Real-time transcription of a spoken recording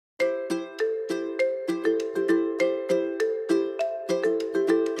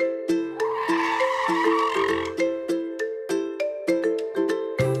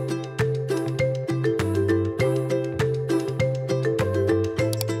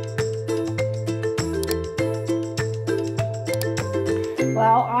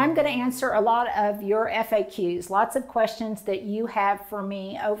I'm going to answer a lot of your FAQs, lots of questions that you have for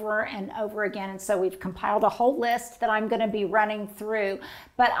me over and over again. And so we've compiled a whole list that I'm going to be running through.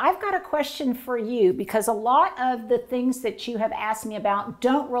 But I've got a question for you, because a lot of the things that you have asked me about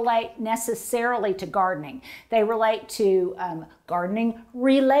don't relate necessarily to gardening. They relate to gardening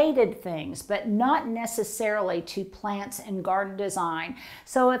related things, but not necessarily to plants and garden design.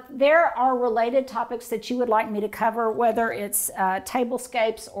 So if there are related topics that you would like me to cover, whether it's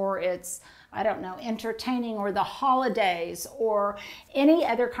tablescapes or it's, I don't know, entertaining or the holidays or any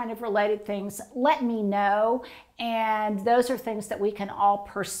other kind of related things, let me know. And those are things that we can all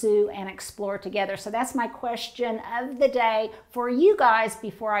pursue and explore together. So that's my question of the day for you guys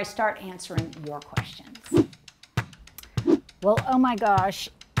before I start answering your questions. Well, oh my gosh,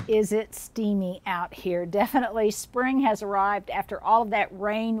 is it steamy out here. Definitely spring has arrived after all of that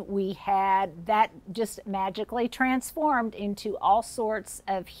rain we had. That just magically transformed into all sorts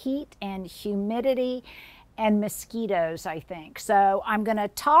of heat and humidity and mosquitoes, I think. So I'm going to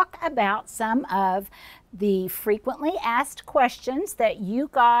talk about some of the frequently asked questions that you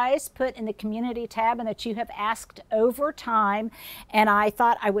guys put in the community tab and that you have asked over time. And I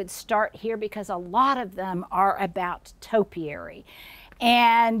thought I would start here because a lot of them are about topiary.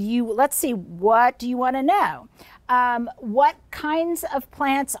 And let's see, what do you want to know? What kinds of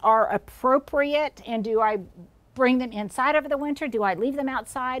plants are appropriate, and do I bring them inside over the winter? Do I leave them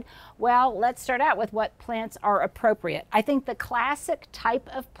outside? Well, let's start out with what plants are appropriate. I think the classic type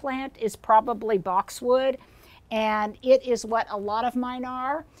of plant is probably boxwood, and it is what a lot of mine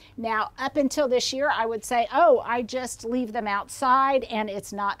are. Now, up until this year, I would say, oh, I just leave them outside and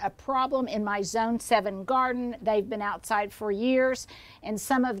it's not a problem. In my Zone 7 garden, they've been outside for years, and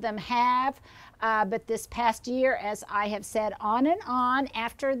some of them have. But this past year, as I have said on and on,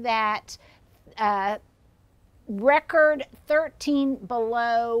 after that record 13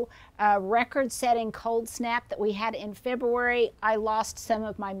 below record-setting cold snap that we had in February, I lost some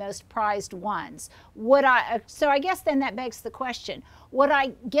of my most prized ones. So I guess then that begs the question, would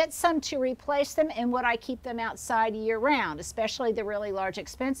I get some to replace them, and would I keep them outside year-round, especially the really large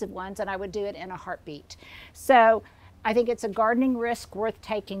expensive ones? And I would do it in a heartbeat. So I think it's a gardening risk worth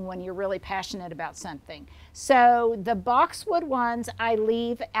taking when you're really passionate about something. So the boxwood ones I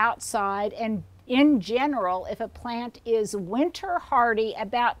leave outside, and in general, if a plant is winter hardy,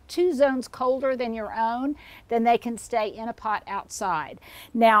 about 2 zones colder than your own, then they can stay in a pot outside.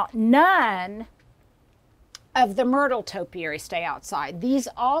 Now, none of the myrtle topiary stay outside. These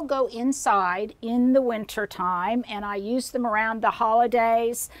all go inside in the winter time, and I use them around the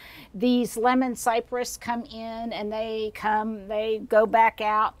holidays. These lemon cypress come in and they go back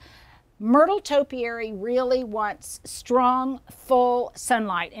out. Myrtle topiary really wants strong, full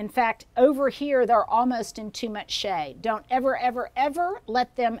sunlight. In fact, over here, they're almost in too much shade. Don't ever, ever, ever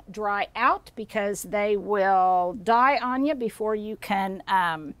let them dry out, because they will die on you before you can,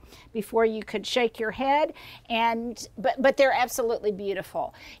 before you could shake your head. But they're absolutely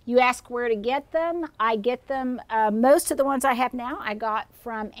beautiful. You ask where to get them. I get them, most of the ones I have now, I got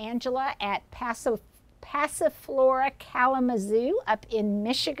from Angela at Passiflora Kalamazoo up in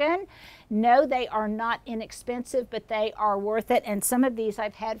Michigan. No, they are not inexpensive, but they are worth it. And some of these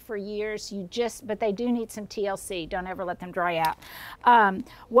I've had for years. But they do need some TLC. Don't ever let them dry out.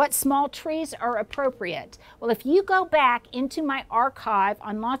 What small trees are appropriate? Well, if you go back into my archive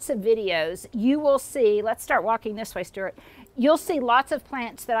on lots of videos, you will see, let's start walking this way, Stewart. You'll see lots of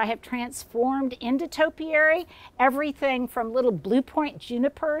plants that I have transformed into topiary. Everything from little blue point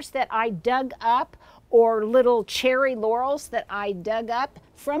junipers that I dug up, or little cherry laurels that I dug up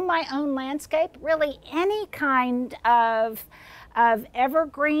from my own landscape. Really any kind of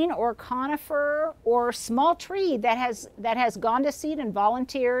evergreen or conifer or small tree that has gone to seed and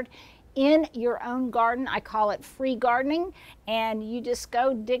volunteered in your own garden. I call it free gardening, and you just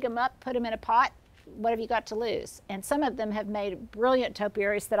go dig them up, put them in a pot. What have you got to lose? And some of them have made brilliant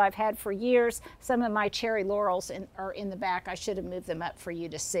topiaries that I've had for years. Some of my cherry laurels are in the back. I should have moved them up for you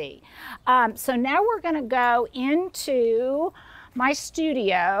to see. So now we're going to go into my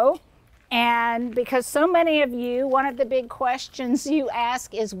studio. And because so many of you, one of the big questions you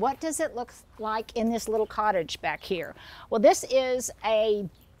ask is, what does it look like in this little cottage back here? Well, this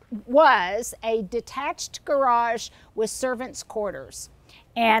was a detached garage with servants' quarters.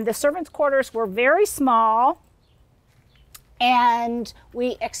 And the servants' quarters were very small, and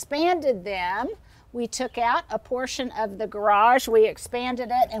we expanded them. We took out a portion of the garage, we expanded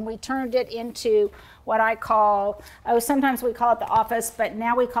it, and we turned it into what I call, sometimes we call it the office, but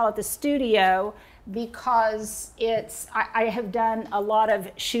now we call it the studio. because I have done a lot of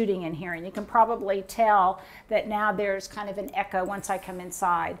shooting in here, and you can probably tell that now there's kind of an echo once I come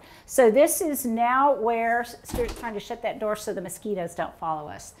inside. So this is now where Stuart's trying to shut that door so the mosquitoes don't follow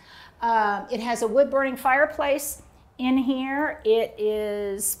us. It has a wood-burning fireplace in here. It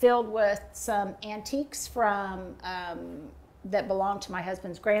is filled with some antiques from that belong to my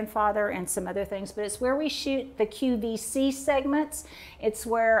husband's grandfather and some other things, but it's where we shoot the QVC segments. It's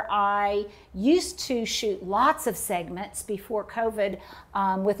where I used to shoot lots of segments before COVID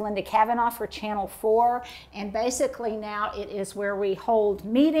with Linda Kavanaugh for Channel 4, and basically now it is where we hold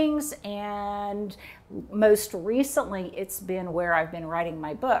meetings, and most recently it's been where I've been writing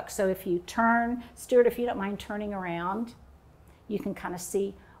my book. So if you turn, Stewart, if you don't mind turning around, you can kind of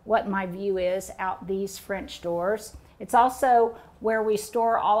see what my view is out these French doors. It's also where we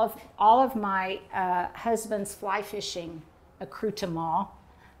store all of my husband's fly fishing accoutrement.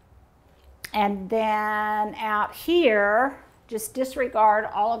 And then out here, just disregard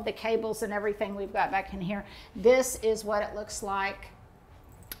all of the cables and everything we've got back in here. This is what it looks like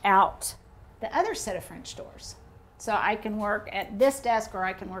out the other set of French doors. So I can work at this desk or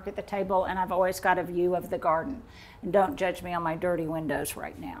I can work at the table, and I've always got a view of the garden. And don't judge me on my dirty windows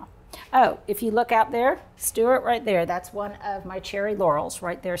right now. Oh, if you look out there, Stewart, right there, that's one of my cherry laurels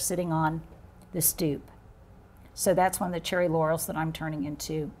right there sitting on the stoop. So that's one of the cherry laurels that I'm turning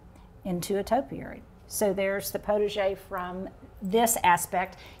into a topiary. So there's the potager from this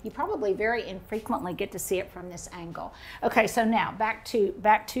aspect. You probably very infrequently get to see it from this angle. Okay, so now back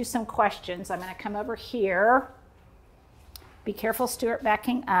to some questions. I'm going to come over here. Be careful, Stewart,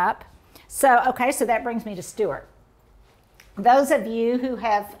 backing up. So, okay, so that brings me to Stewart. Those of you who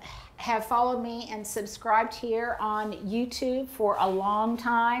have followed me and subscribed here on YouTube for a long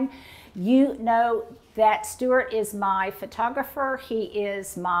time, you know that Stewart is my photographer. He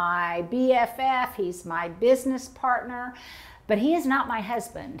is my BFF. He's my business partner, but he is not my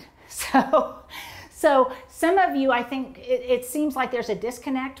husband. So some of you, I think it seems like there's a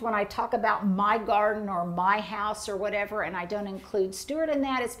disconnect when I talk about my garden or my house or whatever, and I don't include Stewart in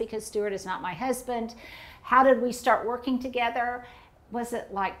that. It's because Stewart is not my husband. How did we start working together? Was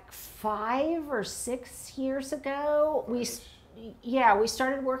it like 5 or 6 years ago? We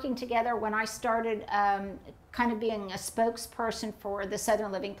started working together when I started kind of being a spokesperson for the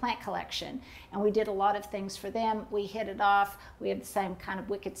Southern Living Plant Collection. And we did a lot of things for them. We hit it off. We have the same kind of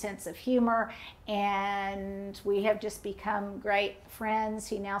wicked sense of humor. And we have just become great friends.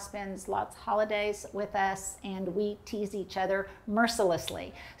 He now spends lots of holidays with us, and we tease each other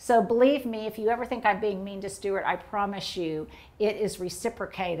mercilessly. So believe me, if you ever think I'm being mean to Stewart, I promise you it is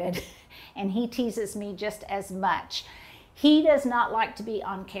reciprocated. And he teases me just as much. He does not like to be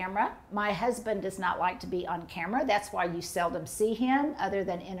on camera. My husband does not like to be on camera. That's why you seldom see him other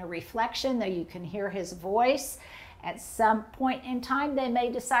than in a reflection, though you can hear his voice. At some point in time, they may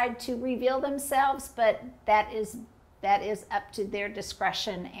decide to reveal themselves, but that is up to their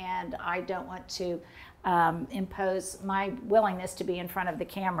discretion, and I don't want to impose my willingness to be in front of the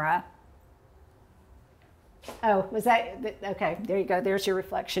camera. Oh, was that, okay, there you go. There's your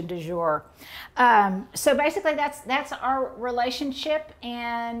reflection du jour. So basically that's our relationship,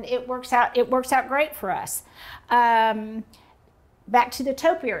 and it works out great for us. Back to the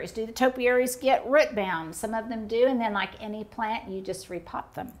topiaries. Do the topiaries get root bound? Some of them do, and then like any plant, you just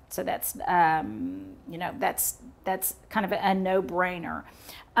repot them. So that's, you know, that's kind of a no-brainer.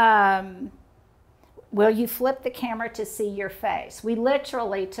 Will you flip the camera to see your face? We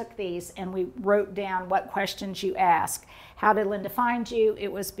literally took these and we wrote down what questions you ask. How did Linda find you?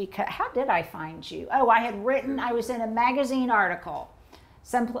 It was because, how did I find you? Oh, I was in a magazine article.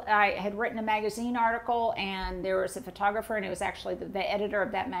 I had written a magazine article, and there was a photographer, and it was actually the editor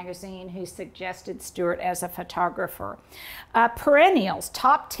of that magazine who suggested Stewart as a photographer. Perennials,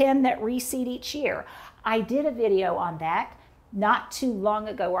 top 10 that reseed each year. I did a video on that not too long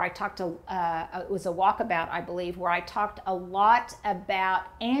ago where I talked it was a walkabout, I believe, where I talked a lot about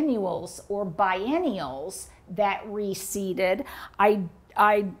annuals or biennials that reseeded.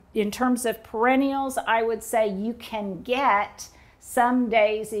 In terms of perennials, I would say you can get some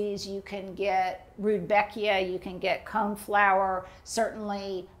daisies, you can get rudbeckia, you can get coneflower,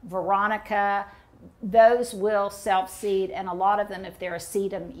 certainly veronica. Those will self-seed, and a lot of them, if they're a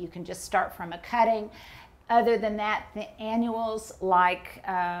sedum, you can just start from a cutting. Other than that, the annuals like,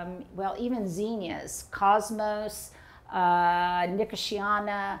 well, even zinnias, cosmos,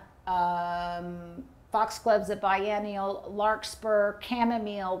 nicotiana, foxgloves, a biennial, larkspur,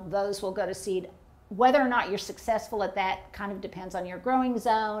 chamomile, those will go to seed whether or not you're successful at that kind of depends on your growing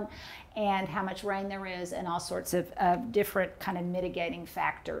zone and how much rain there is and all sorts of different kind of mitigating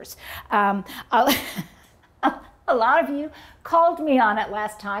factors. A lot of you called me on it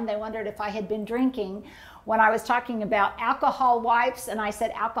last time. They wondered if I had been drinking when I was talking about alcohol wipes, and I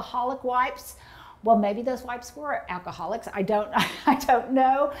said alcoholic wipes. Well, maybe those wipes were alcoholics. I don't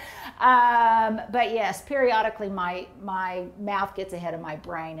know. But yes, periodically my mouth gets ahead of my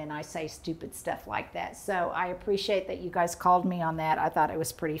brain and I say stupid stuff like that. So I appreciate that you guys called me on that. I thought it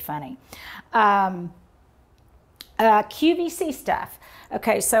was pretty funny. QVC stuff.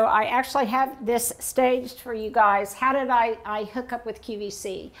 Okay, so I actually have this staged for you guys. How did I hook up with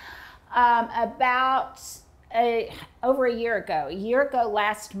QVC? Over a year ago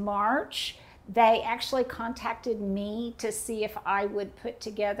last March, they actually contacted me to see if I would put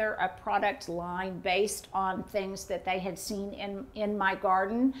together a product line based on things that they had seen in my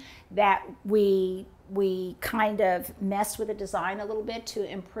garden, that we kind of messed with the design a little bit to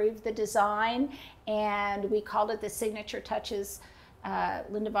improve the design, and we called it the Signature Touches,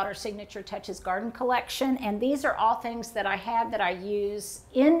 Linda Vater Signature Touches Garden Collection. And these are all things that I have that I use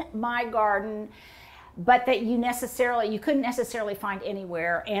in my garden, but that you couldn't necessarily find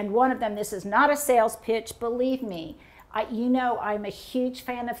anywhere. And one of them, this is not a sales pitch, believe me. You know I'm a huge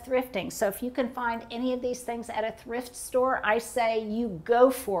fan of thrifting. So if you can find any of these things at a thrift store, I say you go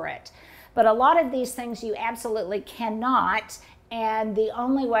for it. But a lot of these things you absolutely cannot. And the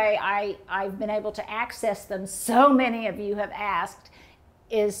only way I've been able to access them, so many of you have asked,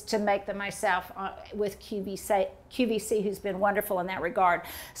 is to make them myself with QVC, who's been wonderful in that regard.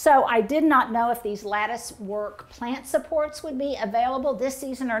 So I did not know if these lattice work plant supports would be available this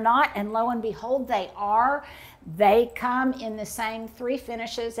season or not, and lo and behold, they are. They come in the same 3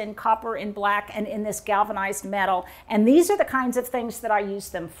 finishes, in copper, in black, and in this galvanized metal. And these are the kinds of things that I use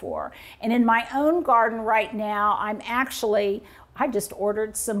them for. And in my own garden right now, I just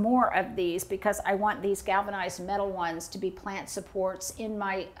ordered some more of these because I want these galvanized metal ones to be plant supports in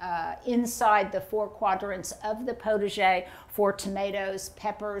my inside the 4 quadrants of the potager for tomatoes,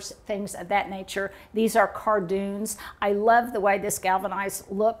 peppers, things of that nature. These are cardoons. I love the way this galvanized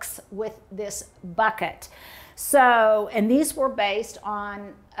looks with this bucket. So, and these were based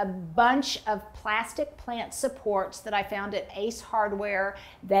on a bunch of plastic plant supports that I found at Ace Hardware.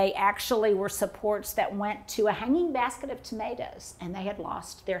 They actually were supports that went to a hanging basket of tomatoes, and they had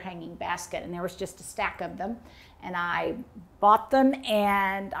lost their hanging basket, and there was just a stack of them. And I bought them,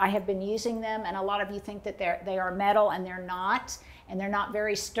 and I have been using them, and a lot of you think that they are metal, and they're not. And they're not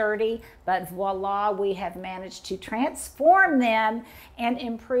very sturdy, but voila, we have managed to transform them and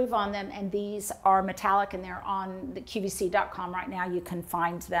improve on them. And these are metallic, and they're on the QVC.com right now. You can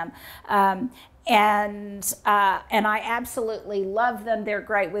find them. And I absolutely love them. They're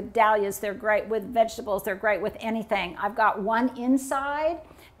great with dahlias. They're great with vegetables. They're great with anything. I've got one inside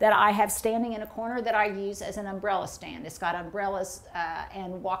that I have standing in a corner that I use as an umbrella stand. It's got umbrellas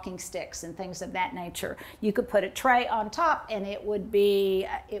and walking sticks and things of that nature. You could put a tray on top and it would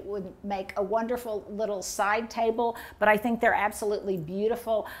make a wonderful little side table, but I think they're absolutely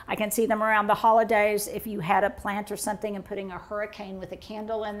beautiful. I can see them around the holidays if you had a plant or something and putting a hurricane with a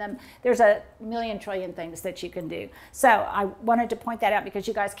candle in them. There's a million trillion things that you can do. So I wanted to point that out because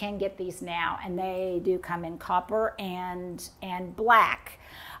you guys can get these now, and they do come in copper and black.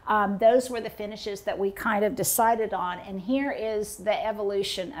 Those were the finishes that we kind of decided on, and here is the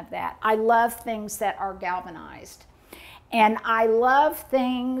evolution of that. I love things that are galvanized, and I love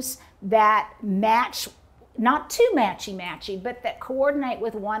things that match, not too matchy-matchy, but that coordinate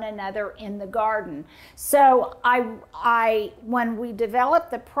with one another in the garden. So when we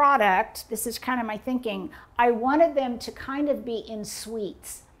developed the product, this is kind of my thinking, I wanted them to kind of be in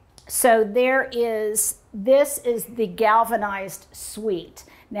suites. So this is the galvanized suite.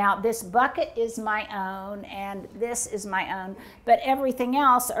 Now, this bucket is my own, and this is my own, but everything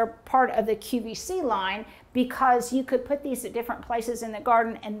else are part of the QVC line because you could put these at different places in the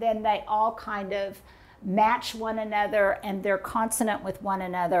garden, and then they all kind of match one another, and they're consonant with one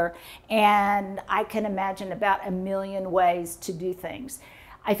another. And I can imagine about a million ways to do things.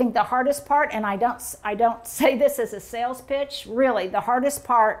 I think the hardest part, and I don't say this as a sales pitch, really, the hardest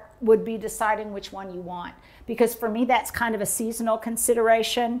part would be deciding which one you want. Because for me, that's kind of a seasonal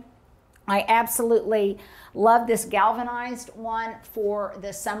consideration. I absolutely love this galvanized one for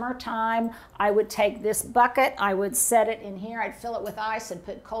the summertime. I would take this bucket, I would set it in here, I'd fill it with ice and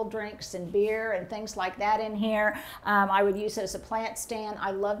put cold drinks and beer and things like that in here. I would use it as a plant stand.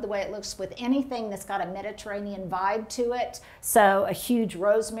 I love the way it looks with anything that's got a Mediterranean vibe to it. So a huge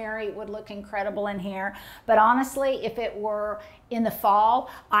rosemary would look incredible in here. But honestly, if it were in the fall,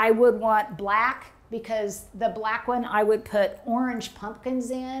 I would want black because the black one I would put orange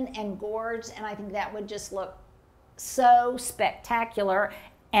pumpkins in and gourds, and I think that would just look so spectacular.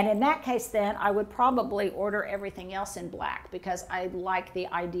 And in that case, then I would probably order everything else in black because I like the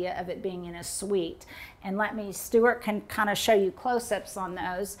idea of it being in a suite. And Stewart can kind of show you close-ups on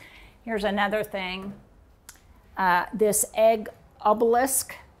those. Here's another thing. This egg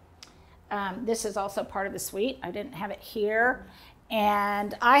obelisk. This is also part of the suite. I didn't have it here.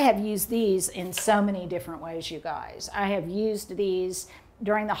 And I have used these in so many different ways, you guys. I have used these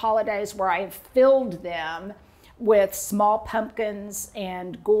during the holidays where I have filled them with small pumpkins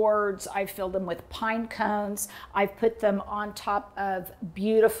and gourds. I've filled them with pine cones. I've put them on top of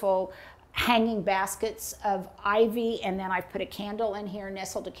beautiful hanging baskets of ivy, and then I've put a candle in here,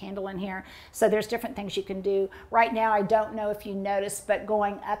 nestled a candle in here. So there's different things you can do. Right now, I don't know if you noticed, but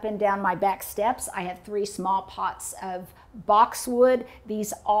going up and down my back steps, I have 3 small pots of boxwood.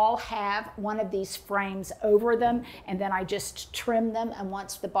 These all have one of these frames over them, and then I just trim them, and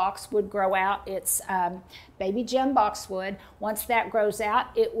once the boxwood grow out, it's baby gem boxwood. Once that grows out,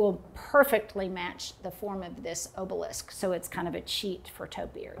 it will perfectly match the form of this obelisk. So it's kind of a cheat for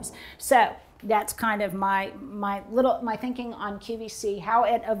topiaries. So that's kind of my thinking on QVC, how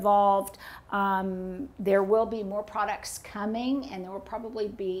it evolved. There will be more products coming, and there will probably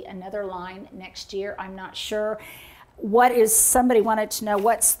be another line next year. I'm not sure. Somebody wanted to know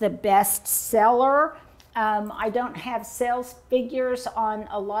what's the best seller. I don't have sales figures on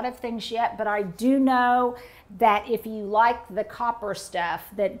a lot of things yet, but I do know that if you like the copper stuff,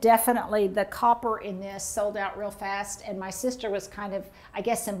 that definitely the copper in this sold out real fast. And my sister was kind of, I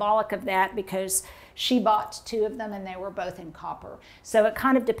guess, symbolic of that because she bought 2 of them and they were both in copper. So it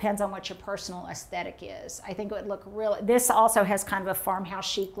kind of depends on what your personal aesthetic is. I think it would look real. This also has kind of a farmhouse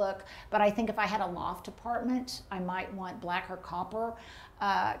chic look, but I think if I had a loft apartment, I might want black or copper,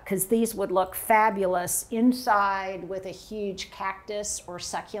 because these would look fabulous inside with a huge cactus or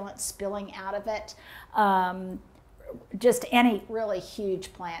succulent spilling out of it. Just any really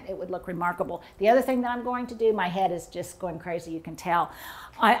huge plant, it would look remarkable. The other thing that I'm going to do, my head is just going crazy, you can tell.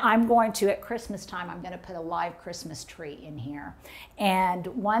 I'm going to, at Christmas time, I'm going to put a live Christmas tree in here. And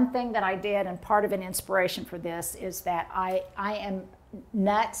one thing that I did, and part of an inspiration for this, is that I am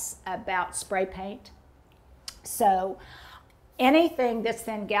nuts about spray paint. So anything that's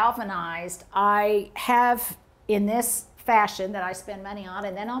then galvanized, I have in this fashion that I spend money on,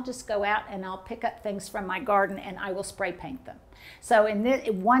 and then I'll just go out and I'll pick up things from my garden and I will spray paint them. So in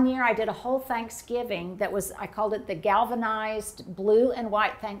one year I did a whole Thanksgiving that was, I called it the galvanized blue and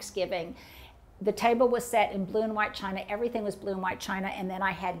white Thanksgiving. The table was set in blue and white china, everything was blue and white china, and then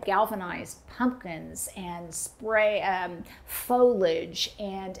I had galvanized pumpkins and spray foliage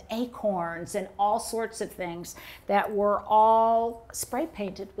and acorns and all sorts of things that were all spray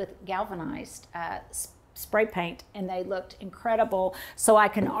painted with galvanized spray paint, and they looked incredible. So I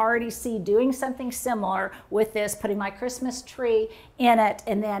can already see doing something similar with this, putting my Christmas tree in it,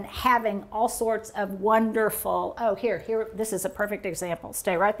 and then having all sorts of wonderful, oh, here, this is a perfect example.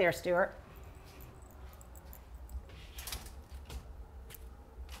 Stay right there, Stewart.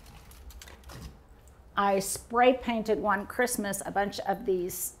 I spray painted one Christmas a bunch of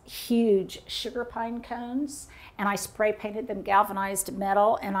these huge sugar pine cones, and I spray painted them galvanized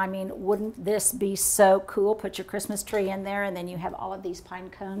metal. And I mean, wouldn't this be so cool? Put your Christmas tree in there, and then you have all of these pine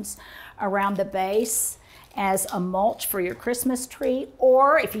cones around the base as a mulch for your Christmas tree.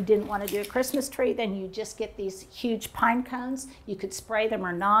 Or if you didn't want to do a Christmas tree, then you just get these huge pine cones. You could spray them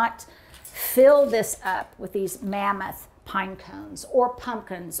or not. Fill this up with these mammoth pine cones or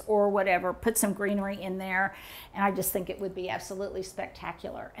pumpkins or whatever, put some greenery in there, and I just think it would be absolutely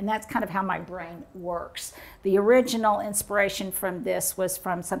spectacular. And that's kind of how my brain works. The original inspiration from this was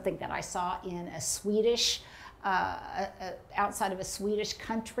from something that I saw in a Swedish, outside of a Swedish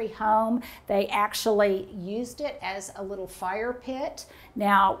country home. They actually used it as a little fire pit.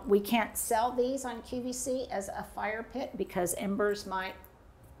 Now, we can't sell these on QVC as a fire pit because embers might,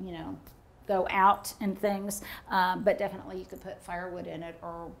 you know, go out and things, but definitely you could put firewood in it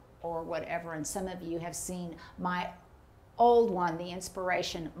or whatever. And some of you have seen my old one, the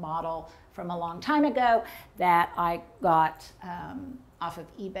inspiration model from a long time ago that I got off of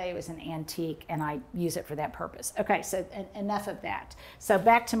eBay. It was an antique, and I use it for that purpose. Okay, so enough of that. So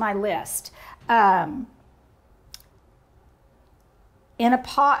back to my list. In a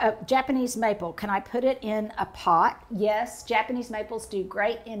pot, Japanese maple, can I put it in a pot? Yes, Japanese maples do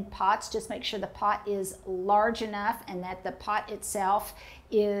great in pots. Just make sure the pot is large enough and that the pot itself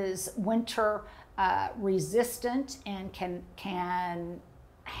is winter resistant and can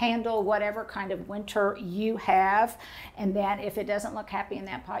handle whatever kind of winter you have. And then if it doesn't look happy in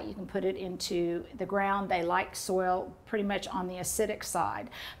that pot, you can put it into the ground. They like soil pretty much on the acidic side.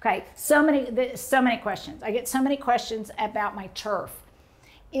 Okay, so many questions. I get so many questions about my turf.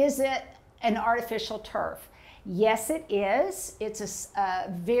 Is it an artificial turf? Yes, it is. It's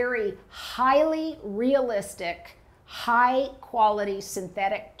a very highly realistic, high quality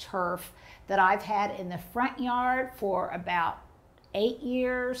synthetic turf that I've had in the front yard for about 8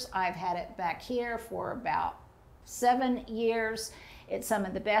 years. I've had it back here for about 7 years. It's some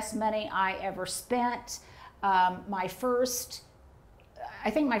of the best money I ever spent. I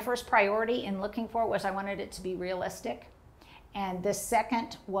think my first priority in looking for it was I wanted it to be realistic. And the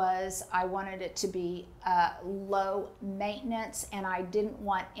second was I wanted it to be low maintenance, and I didn't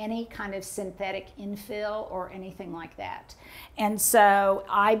want any kind of synthetic infill or anything like that. And so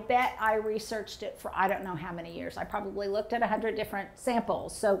I bet I researched it for I don't know how many years. I probably looked at 100 different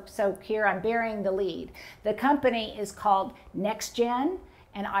samples. So here I'm burying the lead. The company is called NextGen,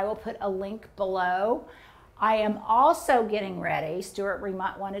 and I will put a link below. I am also getting ready, Stewart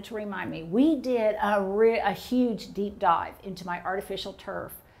wanted to remind me, we did a huge deep dive into my artificial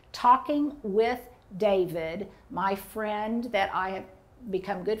turf, talking with David, my friend that I have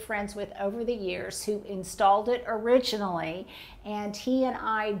become good friends with over the years, who installed it originally, and he and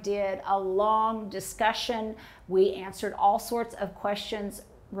I did a long discussion. We answered all sorts of questions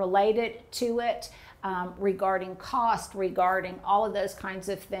related to it. Regarding cost, regarding all of those kinds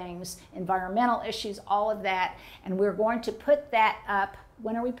of things, environmental issues, all of that. And we're going to put that up.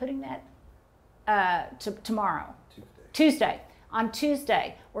 When are we putting that? Tomorrow. Tuesday. On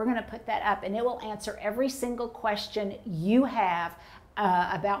Tuesday, we're going to put that up, and it will answer every single question you have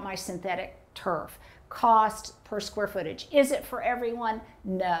about my synthetic turf. Cost per square footage. Is it for everyone?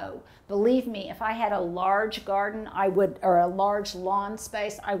 No. Believe me, if I had a large garden, or a large lawn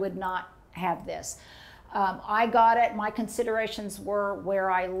space, I would not have this. I got it. My considerations were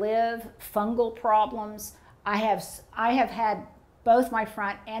where I live, fungal problems. I have had both my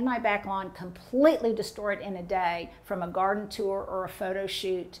front and my back lawn completely destroyed in a day from a garden tour or a photo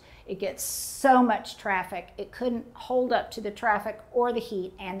shoot. It gets so much traffic. It couldn't hold up to the traffic or the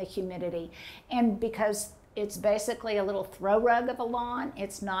heat and the humidity. And because it's basically a little throw rug of a lawn,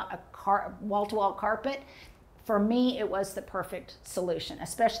 it's not a wall-to-wall carpet. For me, it was the perfect solution,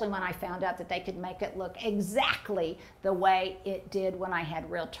 especially when I found out that they could make it look exactly the way it did when I had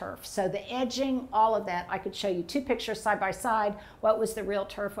real turf. So the edging, all of that, I could show you 2 pictures side by side. What was the real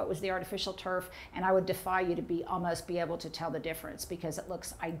turf, what was the artificial turf, and I would defy you to almost be able to tell the difference, because it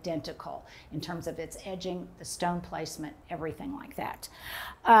looks identical in terms of its edging, the stone placement, everything like that.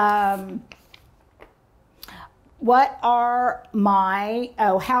 What are my,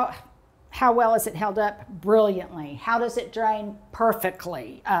 how well is it held up? Brilliantly. How does it drain?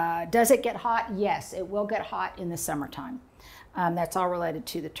 Perfectly. Does it get hot? Yes, it will get hot in the summertime. That's all related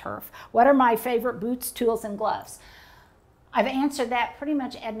to the turf. What are my favorite boots, tools, and gloves? I've answered that pretty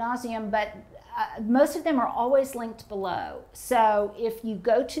much ad nauseum, but most of them are always linked below. So if you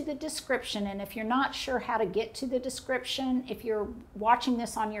go to the description, and if you're not sure how to get to the description, if you're watching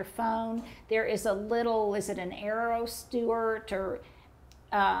this on your phone, there is a little, is it an arrow, Stewart, or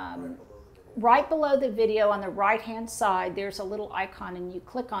right below the video on the right hand side, there's a little icon, and you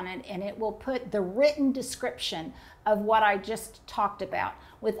click on it, and it will put the written description of what I just talked about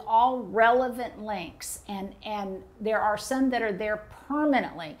with all relevant links. And there are some that are there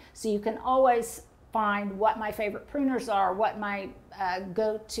permanently, so you can always find what my favorite pruners are, what my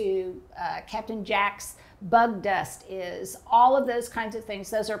go-to Captain Jack's bug dust is, all of those kinds of things.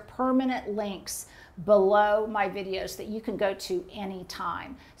 Those are permanent links below my videos that you can go to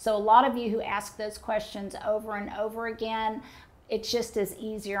anytime. So a lot of you who ask those questions over and over again, it's just as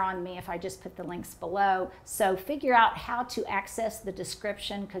easier on me if I just put the links below. So figure out how to access the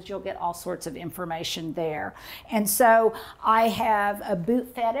description, because you'll get all sorts of information there. And so I have a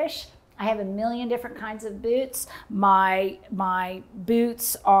boot fetish. I have a million different kinds of boots. My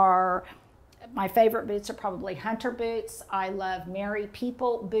boots are, my favorite boots are probably hunter boots. I love merry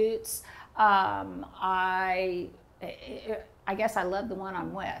people boots. I guess I love the one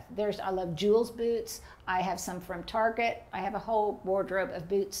I'm with. I love Jules boots. I have some from Target. I have a whole wardrobe of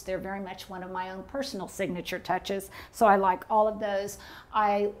boots. They're very much one of my own personal signature touches, so I like all of those.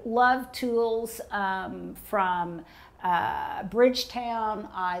 I love tools from Bridgetown.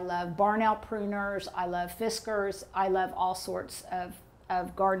 I love Barnell pruners. I love Fiskars. I love all sorts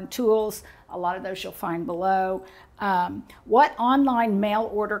of garden tools. A lot of those you'll find below. What online mail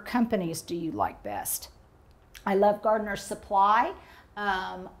order companies do you like best? I love Gardener's Supply.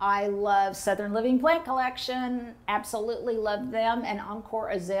 I love Southern Living Plant Collection, absolutely love them, and Encore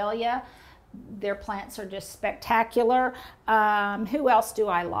Azalea. Their plants are just spectacular. Who else do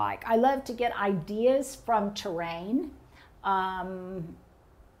I like? I love to get ideas from Terrain. Who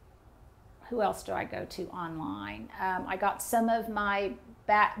else do I go to online? I got some of my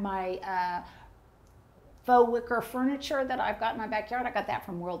faux wicker furniture that I've got in my backyard. I got that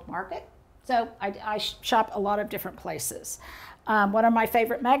from World Market. So I shop a lot of different places. What are my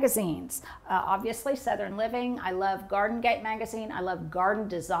favorite magazines? Obviously Southern Living. I love Garden Gate magazine. I love Garden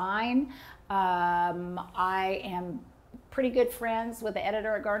Design. I am pretty good friends with the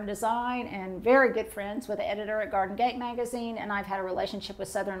editor at Garden Design and very good friends with the editor at Garden Gate magazine. And I've had a relationship with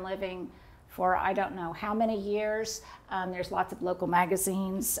Southern Living for I don't know how many years. There's lots of local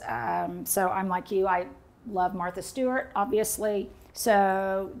magazines. So I'm like you, I love Martha Stewart, obviously.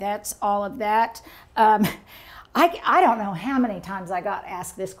 So that's all of that. I don't know how many times I got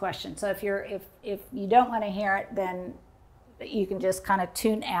asked this question. So if you don't want to hear it, then you can just kind of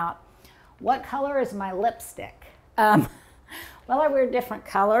tune out. What color is my lipstick? Well, I wear different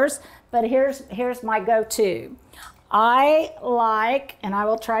colors, but here's my go-to. I like, and I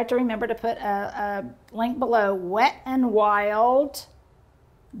will try to remember to put a link below, Wet n Wild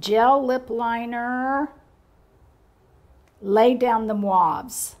Gel Lip Liner, Lay Down the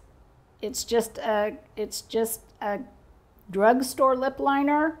Mauves. It's just a drugstore lip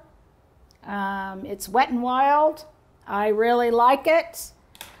liner. It's Wet n Wild. I really like it.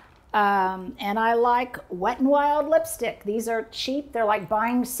 And I like Wet n Wild lipstick. These are cheap. They're like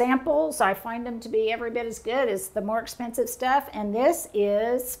buying samples. I find them to be every bit as good as the more expensive stuff. And this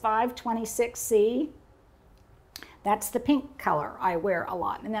is 526C. That's the pink color I wear a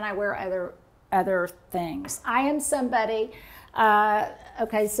lot. And then I wear other things. I am somebody,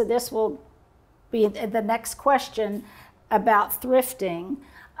 okay, so this will be the next question about thrifting.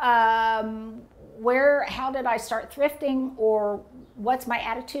 How did I start thrifting, or what's my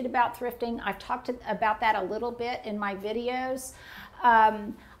attitude about thrifting? I've talked about that a little bit in my videos.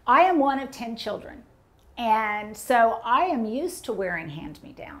 I am one of 10 children, and so I am used to wearing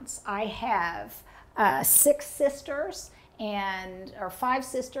hand-me-downs. I have 6 sisters or 5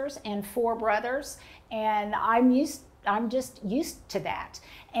 sisters and 4 brothers, and I'm just used to that.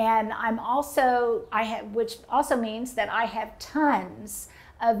 And which also means that I have tons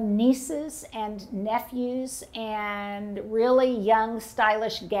of nieces and nephews and really young,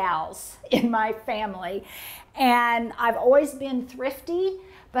 stylish gals in my family. And I've always been thrifty,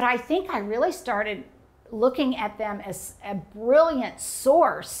 but I think I really started looking at them as a brilliant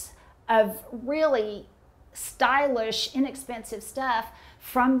source of really stylish, inexpensive stuff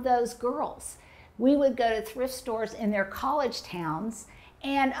from those girls. We would go to thrift stores in their college towns,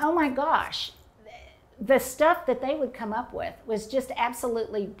 and oh my gosh, the stuff that they would come up with was just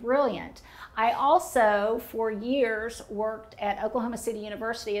absolutely brilliant. I also, for years, worked at Oklahoma City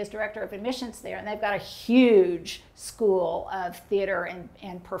University as director of admissions there, and they've got a huge school of theater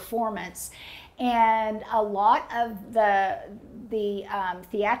and performance. And a lot of the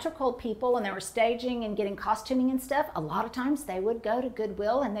theatrical people, when they were staging and getting costuming and stuff, a lot of times they would go to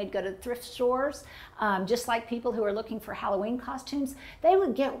Goodwill and they'd go to thrift stores, just like people who are looking for Halloween costumes. They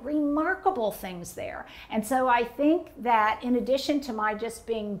would get remarkable things there. And so I think that in addition to my just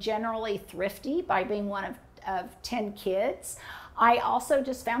being generally thrifty by being one of 10 kids, I also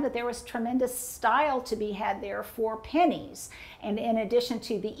just found that there was tremendous style to be had there for pennies. And in addition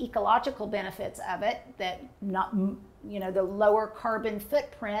to the ecological benefits of it, that the lower carbon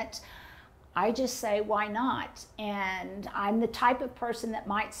footprint, I just say, why not? And I'm the type of person that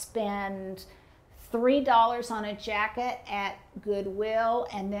might spend $3 on a jacket at Goodwill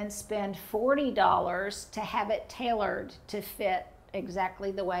and then spend $40 to have it tailored to fit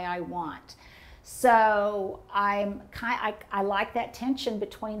exactly the way I want. So I like that tension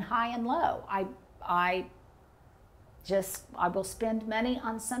between high and low. I will spend money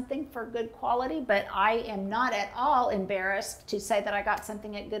on something for good quality, but I am not at all embarrassed to say that I got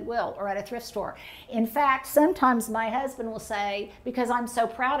something at Goodwill or at a thrift store. In fact, sometimes my husband will say, because I'm so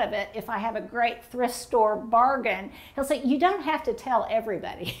proud of it, if I have a great thrift store bargain, he'll say, you don't have to tell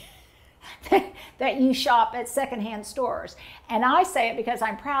everybody that you shop at secondhand stores. And I say it because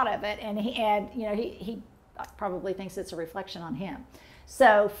I'm proud of it, and he probably thinks it's a reflection on him.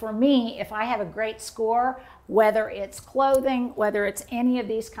 So for me, if I have a great score, whether it's clothing, whether it's any of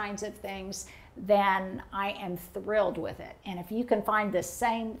these kinds of things, then I am thrilled with it. And if you can find the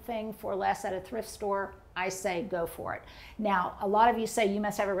same thing for less at a thrift store, I say go for it. Now, a lot of you say you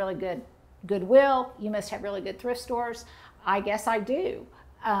must have a really good Goodwill, you must have really good thrift stores. I guess I do.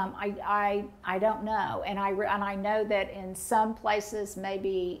 I don't know, and I know that in some places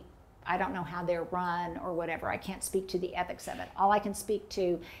maybe I don't know how they're run or whatever. I can't speak to the ethics of it. All I can speak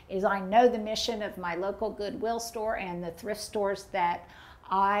to is I know the mission of my local Goodwill store and the thrift stores that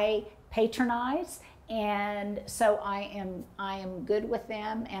I patronize, and so I am good with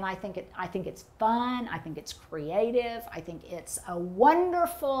them, and I think it's fun. I think it's creative. I think it's a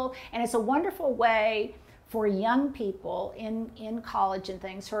wonderful way for young people in college and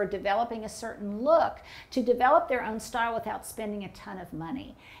things who are developing a certain look to develop their own style without spending a ton of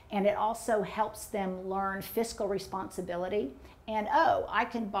money. And it also helps them learn fiscal responsibility. And oh, I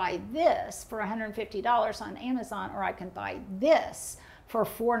can buy this for $150 on Amazon, or I can buy this for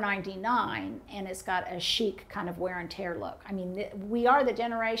 $4.99, and it's got a chic kind of wear and tear look. I mean, we are the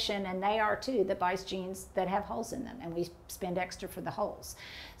generation, and they are too, that buys jeans that have holes in them, and we spend extra for the holes.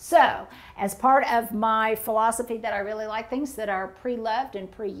 So, as part of my philosophy that I really like things that are pre-loved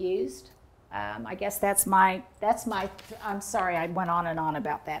and pre-used, I guess that's my, I'm sorry, I went on and on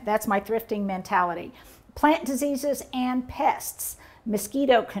about that. That's my thrifting mentality. Plant diseases and pests.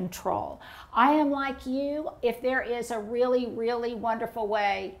 Mosquito control. I am like you. If there is a really, really wonderful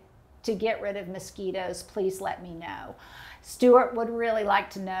way to get rid of mosquitoes, please let me know. Stewart would really like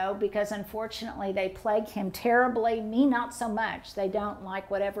to know, because unfortunately they plague him terribly. Me, not so much. They don't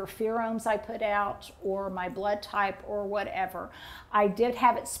like whatever pheromones I put out or my blood type or whatever. I did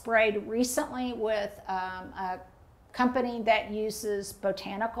have it sprayed recently with a company that uses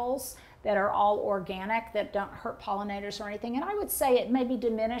botanicals that are all organic, that don't hurt pollinators or anything. And I would say it maybe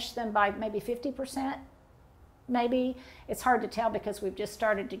diminished them by maybe 50%. Maybe. It's hard to tell because we've just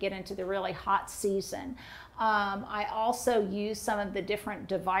started to get into the really hot season. I also use some of the different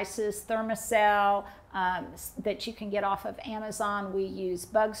devices, Thermacell, that you can get off of Amazon. We use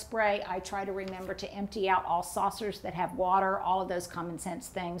bug spray. I try to remember to empty out all saucers that have water, all of those common sense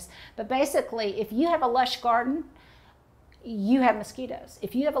things. But basically, if you have a lush garden, you have mosquitoes.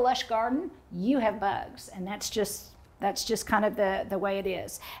 If you have a lush garden, you have bugs, and that's just kind of the way it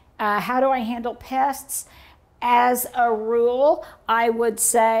is. How do I handle pests? As a rule, I would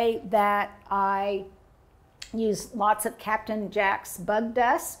say that I use lots of Captain Jack's bug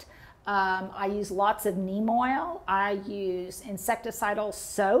dust. I use lots of neem oil. I use insecticidal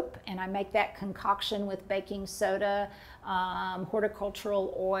soap, and I make that concoction with baking soda,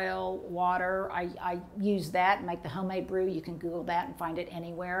 horticultural oil, water. I use that and make the homemade brew. You can Google that and find it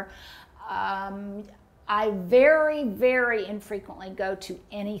anywhere. I very, very infrequently go to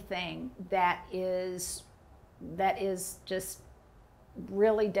anything that is just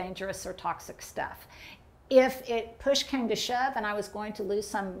really dangerous or toxic stuff. If it push came to shove and I was going to lose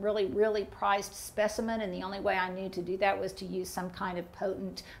some really, really prized specimen, and the only way I knew to do that was to use some kind of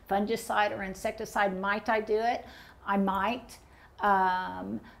potent fungicide or insecticide, might I do it? I might.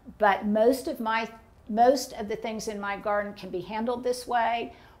 But most of the things in my garden can be handled this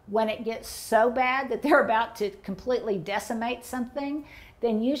way. When it gets so bad that they're about to completely decimate something,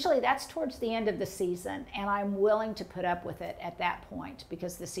 then usually that's towards the end of the season, and I'm willing to put up with it at that point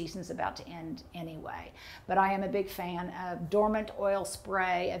because the season's about to end anyway. But I am a big fan of dormant oil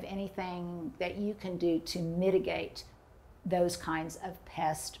spray, of anything that you can do to mitigate those kinds of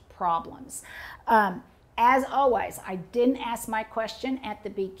pest problems. As always, I didn't ask my question at the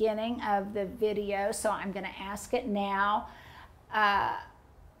beginning of the video, so I'm going to ask it now.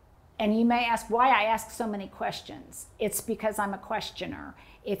 And you may ask why I ask so many questions. It's because I'm a questioner.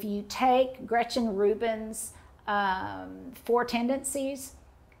 If you take Gretchen Rubin's 4 Tendencies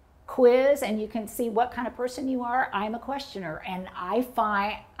quiz and you can see what kind of person you are, I'm a questioner, and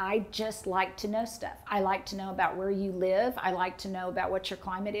I just like to know stuff. I like to know about where you live. I like to know about what your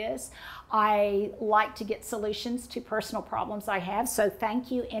climate is. I like to get solutions to personal problems I have. So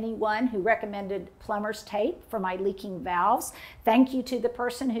thank you anyone who recommended plumber's tape for my leaking valves. Thank you to the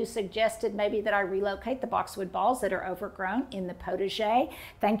person who suggested maybe that I relocate the boxwood balls that are overgrown in the potager.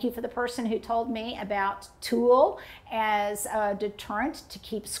 Thank you for the person who told me about tulle as a deterrent to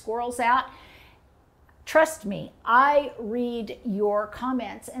keep squirrels out. Trust me, I read your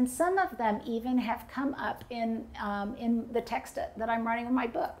comments, and some of them even have come up in the text that I'm writing in my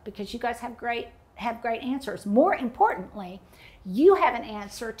book, because you guys have great answers. More importantly, you have an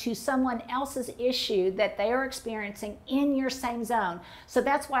answer to someone else's issue that they are experiencing in your same zone. So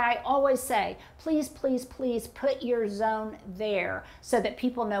that's why I always say, please, please, please put your zone there so that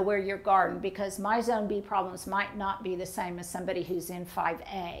people know where your garden, because my zone B problems might not be the same as somebody who's in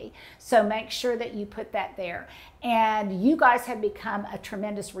 5A. So make sure that you put that there. And you guys have become a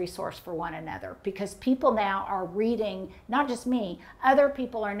tremendous resource for one another, because people now are reading, not just me, other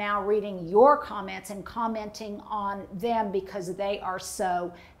people are now reading your comments and commenting on them, because because they are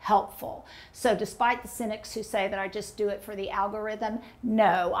so helpful. So despite the cynics who say that I just do it for the algorithm,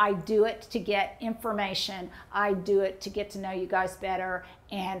 no, I do it to get information. I do it to get to know you guys better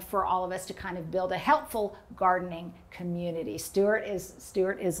and for all of us to kind of build a helpful gardening community. Stewart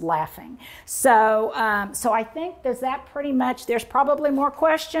is laughing. So I think, does that pretty much, there's probably more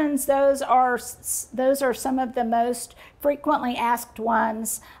questions. Those are some of the most frequently asked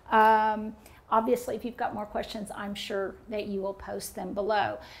ones. Obviously, if you've got more questions, I'm sure that you will post them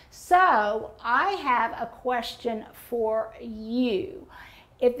below. So I have a question for you.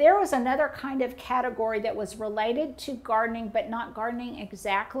 If there was another kind of category that was related to gardening, but not gardening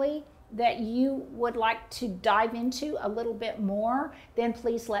exactly, that you would like to dive into a little bit more, then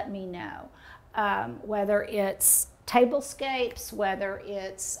please let me know. Whether it's tablescapes, whether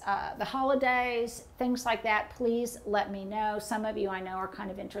it's the holidays, things like that, please let me know. Some of you I know are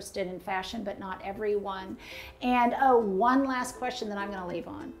kind of interested in fashion, but not everyone. And oh, one last question that I'm going to leave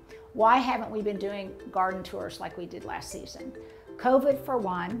on. Why haven't we been doing garden tours like we did last season? COVID for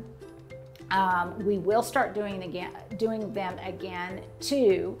one. We will start doing them again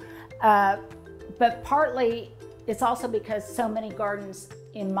too. But partly it's also because so many gardens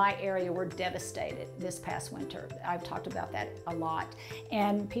in my area were devastated this past winter. I've talked about that a lot.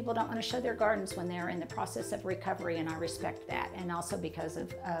 And people don't want to show their gardens when they're in the process of recovery, and I respect that. And also because of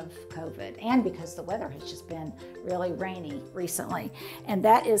COVID, and because the weather has just been really rainy recently. And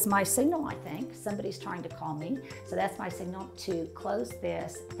that is my signal, I think. Somebody's trying to call me. So that's my signal to close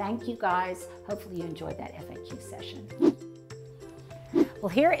this. Thank you guys. Hopefully you enjoyed that FAQ session. Well,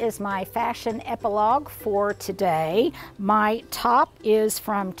 here is my fashion epilogue for today. My top is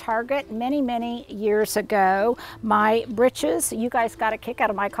from Target many, many years ago. My breeches, you guys got a kick out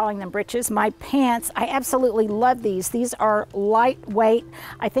of my calling them breeches. My pants, I absolutely love these. These are lightweight.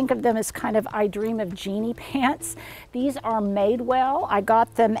 I think of them as kind of I Dream of Jeannie pants. These are made well. I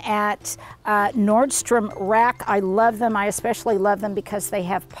got them at Nordstrom Rack. I love them. I especially love them because they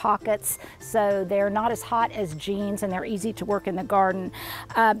have pockets, so they're not as hot as jeans and they're easy to work in the garden.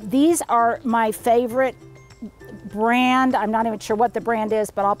 These are my favorite brand. I'm not even sure what the brand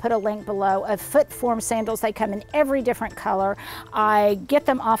is, but I'll put a link below, of foot form sandals. They come in every different color. I get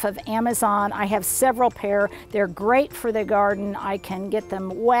them off of Amazon. I have several pair. They're great for the garden. I can get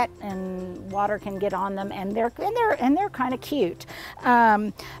them wet and water can get on them, and they're kind of cute.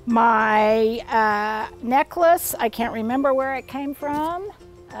 My necklace, I can't remember where it came from.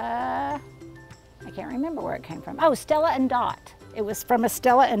 I can't remember where it came from. Oh, Stella and Dot. It was from a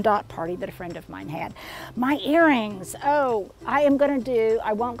Stella and Dot party that a friend of mine had. My earrings, oh, I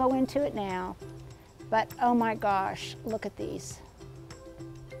won't go into it now, but oh my gosh, look at these.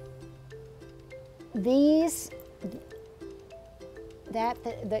 These,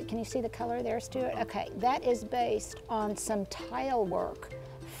 can you see the color there, Stewart? Okay, that is based on some tile work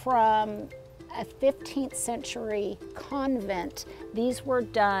from a 15th century convent. These were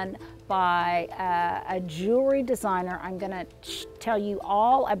done by a jewelry designer. I'm gonna tell you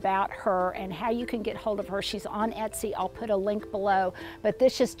all about her and how you can get hold of her. She's on Etsy. I'll put a link below, but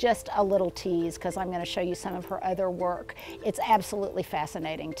this is just a little tease because I'm gonna show you some of her other work. It's absolutely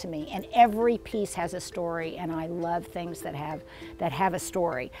fascinating to me, and every piece has a story, and I love things that have a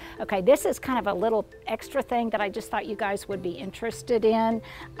story. Okay, this is kind of a little extra thing that I just thought you guys would be interested in.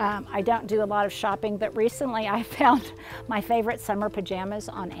 I don't do a lot of shopping, but recently I found my favorite summer pajamas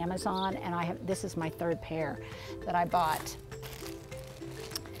on Amazon, and this is my third pair that I bought.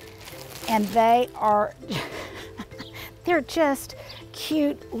 And they are, they're just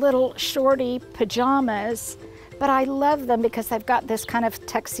cute little shorty pajamas, but I love them because they've got this kind of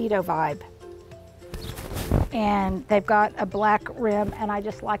tuxedo vibe. And they've got a black rim, and I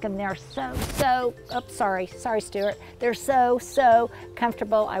just like them. They're sorry Stewart. They're so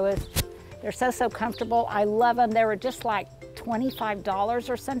comfortable. They're so comfortable. I love them. They were just like $25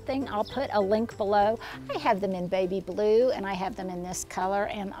 or something. I'll put a link below. I have them in baby blue, and I have them in this color,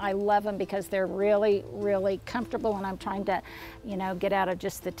 and I love them because they're really, really comfortable, and I'm trying to, you know, get out of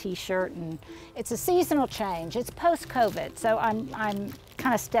just the t-shirt, and it's a seasonal change. It's post-COVID, so I'm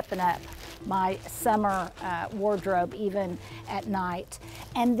kind of stepping up my summer wardrobe even at night.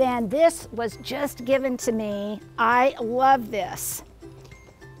 And then this was just given to me. I love this.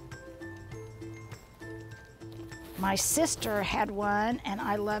 My sister had one and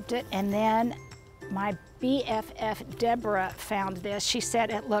I loved it, and then my BFF Deborah found this. She said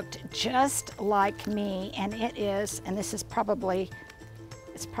it looked just like me, and it is, and this is probably,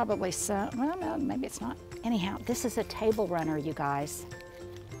 it's probably so, well, no, maybe it's not. Anyhow, this is a table runner, you guys.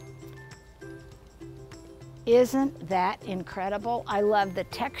 Isn't that incredible? I love the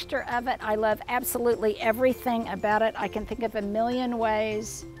texture of it. I love absolutely everything about it. I can think of a million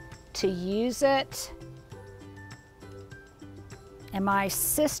ways to use it. And my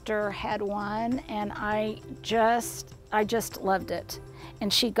sister had one, and I just loved it.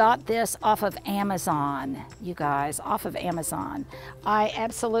 And she got this off of Amazon, you guys, off of Amazon. I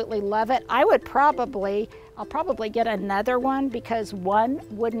absolutely love it. I'll probably get another one because one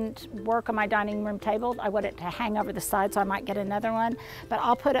wouldn't work on my dining room table. I want it to hang over the side, so I might get another one. But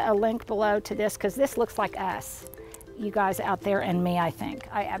I'll put a link below to this because this looks like us, you guys out there, and me, I think.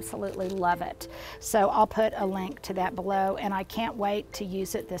 I absolutely love it. So I'll put a link to that below, and I can't wait to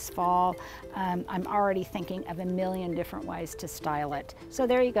use it this fall. I'm already thinking of a million different ways to style it. So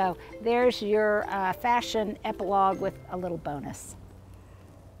there you go. There's your fashion epilogue with a little bonus.